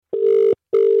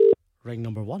Ring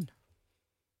number 1,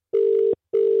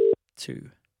 2,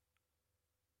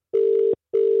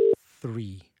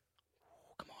 3. Oh,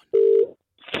 come on.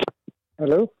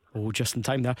 Hello? Oh, just in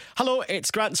time there. Hello, it's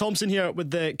Grant Thompson here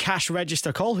with the cash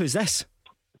register call. Who's this?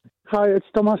 Hi, it's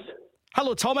Thomas.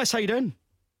 Hello, Thomas. How you doing?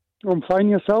 I'm fine,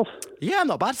 yourself? Yeah, I'm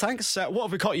not bad, thanks. What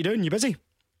have we caught you doing? You busy?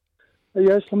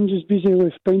 Yes, I'm just busy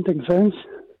with painting fence.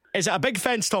 Is it a big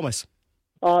fence, Thomas?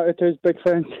 It is big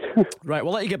fence. Right,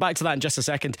 we'll let you get back to that in just a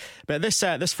second. But this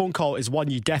phone call is one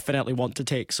you definitely want to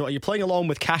take. So are you playing along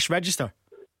with cash register?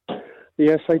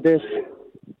 Yes, I did.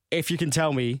 If you can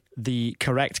tell me the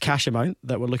correct cash amount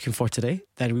that we're looking for today,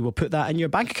 then we will put that in your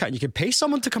bank account and you can pay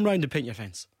someone to come round and paint your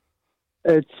fence.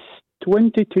 It's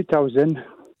 22,000.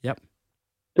 Yep.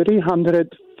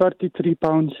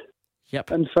 £333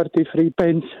 Yep. and 33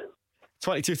 pence.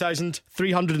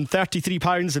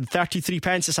 £22,333 and 33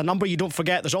 pence. It's a number you don't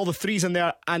forget. There's all the threes in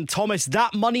there. And Thomas,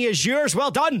 that money is yours.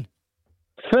 Well done.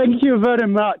 Thank you very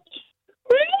much.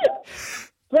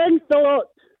 Thanks a lot.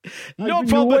 No I've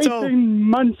problem been at all. waiting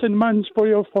months and months for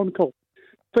your phone call.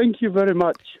 Thank you very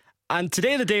much. And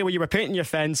today, the day where you were painting your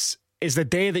fence, is the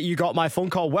day that you got my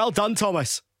phone call. Well done,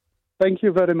 Thomas. Thank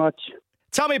you very much.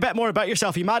 Tell me a bit more about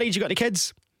yourself. Are you married? You got any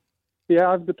kids?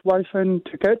 Yeah, I've got wife and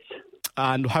 2 kids.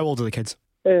 And how old are the kids?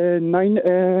 9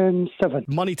 and 7.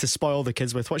 Money to spoil the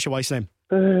kids with. What's your wife's name?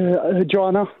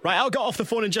 Joanna. Right, I'll get off the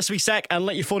phone in just a wee sec and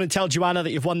let you phone and tell Joanna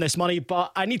that you've won this money.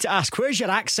 But I need to ask, where's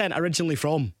your accent originally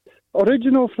from?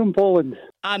 Original from Poland.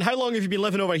 And how long have you been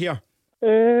living over here?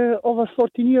 Over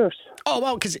 14 years. Oh,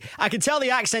 well, because I can tell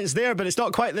the accent's there, but it's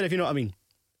not quite there, if you know what I mean.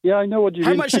 Yeah, I know what you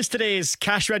How mean. much is today's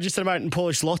cash register amount in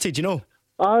Polish zloty, do you know?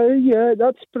 Yeah,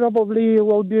 that's probably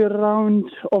will be around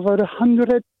over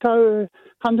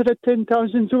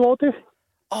 110,000 zloty.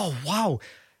 Oh, wow.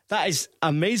 That is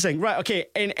amazing. Right, okay,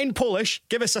 in Polish,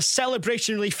 give us a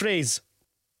celebrationary phrase.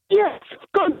 Yes,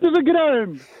 gone to the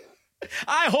ground.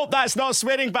 I hope that's not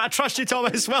swearing, but I trust you,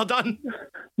 Thomas. Well done.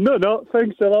 No,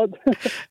 thanks a lot.